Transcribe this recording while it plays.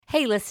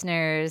Hey,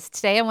 listeners.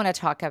 Today I want to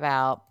talk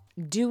about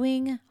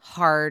doing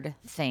hard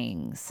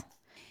things.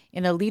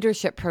 In a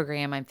leadership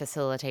program I'm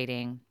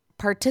facilitating,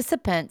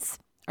 participants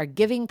are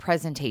giving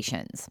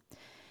presentations,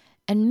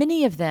 and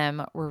many of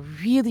them were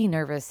really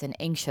nervous and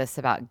anxious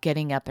about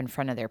getting up in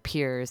front of their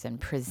peers and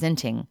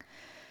presenting.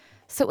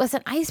 So, as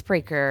an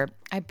icebreaker,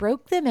 I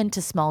broke them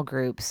into small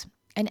groups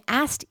and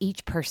asked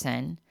each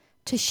person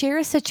to share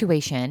a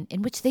situation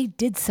in which they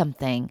did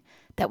something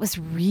that was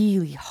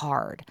really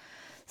hard,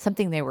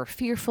 something they were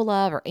fearful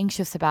of or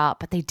anxious about,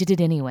 but they did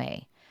it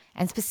anyway,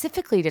 and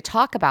specifically to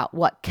talk about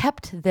what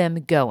kept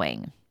them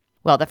going.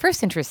 Well, the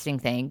first interesting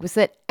thing was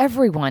that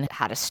everyone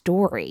had a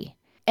story.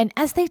 And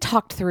as they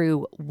talked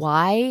through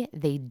why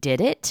they did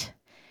it,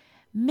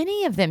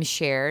 many of them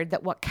shared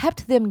that what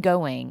kept them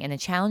going in a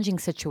challenging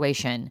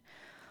situation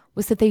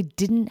was that they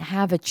didn't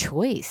have a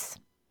choice,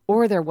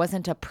 or there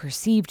wasn't a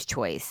perceived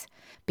choice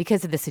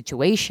because of the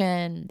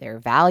situation, their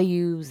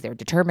values, their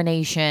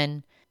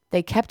determination.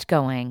 They kept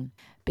going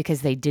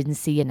because they didn't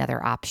see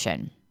another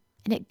option.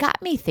 And it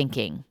got me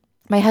thinking.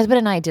 My husband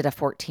and I did a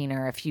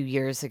 14er a few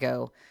years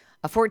ago.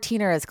 A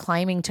 14er is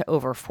climbing to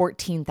over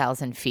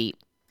 14,000 feet.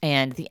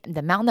 And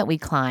the mountain that we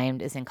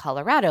climbed is in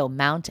Colorado,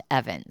 Mount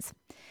Evans.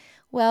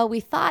 Well, we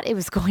thought it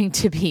was going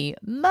to be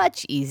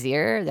much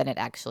easier than it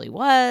actually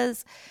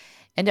was.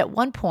 And at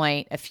one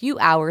point, a few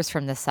hours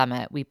from the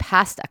summit, we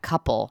passed a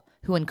couple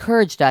who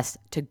encouraged us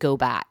to go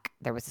back.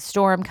 There was a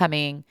storm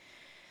coming,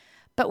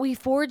 but we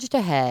forged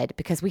ahead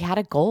because we had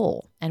a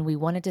goal and we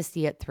wanted to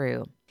see it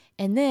through.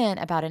 And then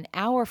about an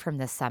hour from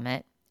the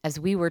summit, as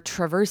we were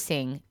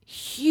traversing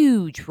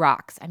huge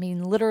rocks,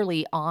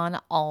 literally on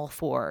all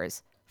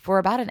fours for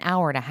about an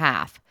hour and a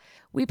half,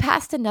 we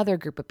passed another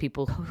group of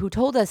people who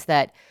told us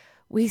that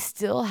we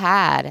still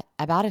had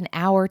about an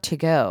hour to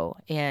go.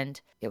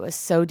 And it was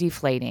so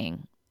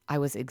deflating. I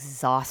was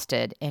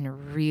exhausted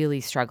and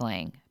really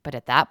struggling. But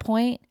at that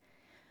point,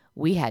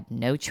 we had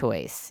no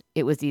choice.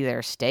 It was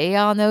either stay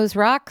on those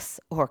rocks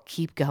or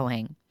keep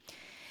going.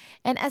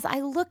 And as I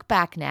look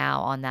back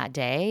now on that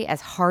day, as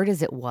hard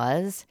as it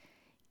was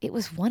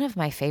one of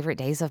my favorite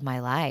days of my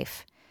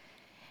life.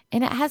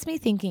 And it has me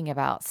thinking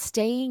about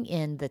staying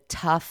in the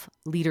tough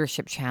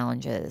leadership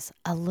challenges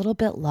a little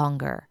bit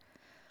longer,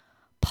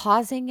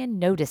 pausing and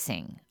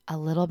noticing a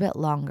little bit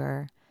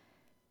longer,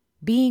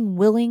 being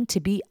willing to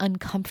be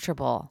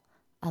uncomfortable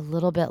a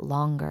little bit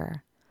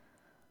longer.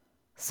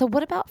 So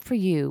what about for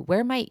you?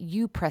 Where might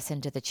you press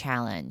into the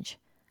challenge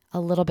a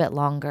little bit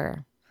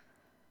longer?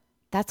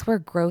 That's where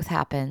growth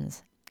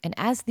happens. And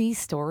as these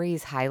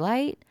stories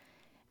highlight,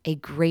 a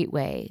great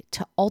way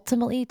to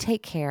ultimately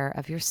take care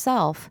of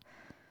yourself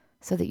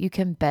so that you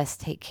can best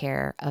take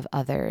care of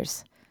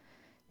others.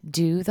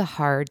 Do the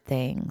hard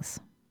things.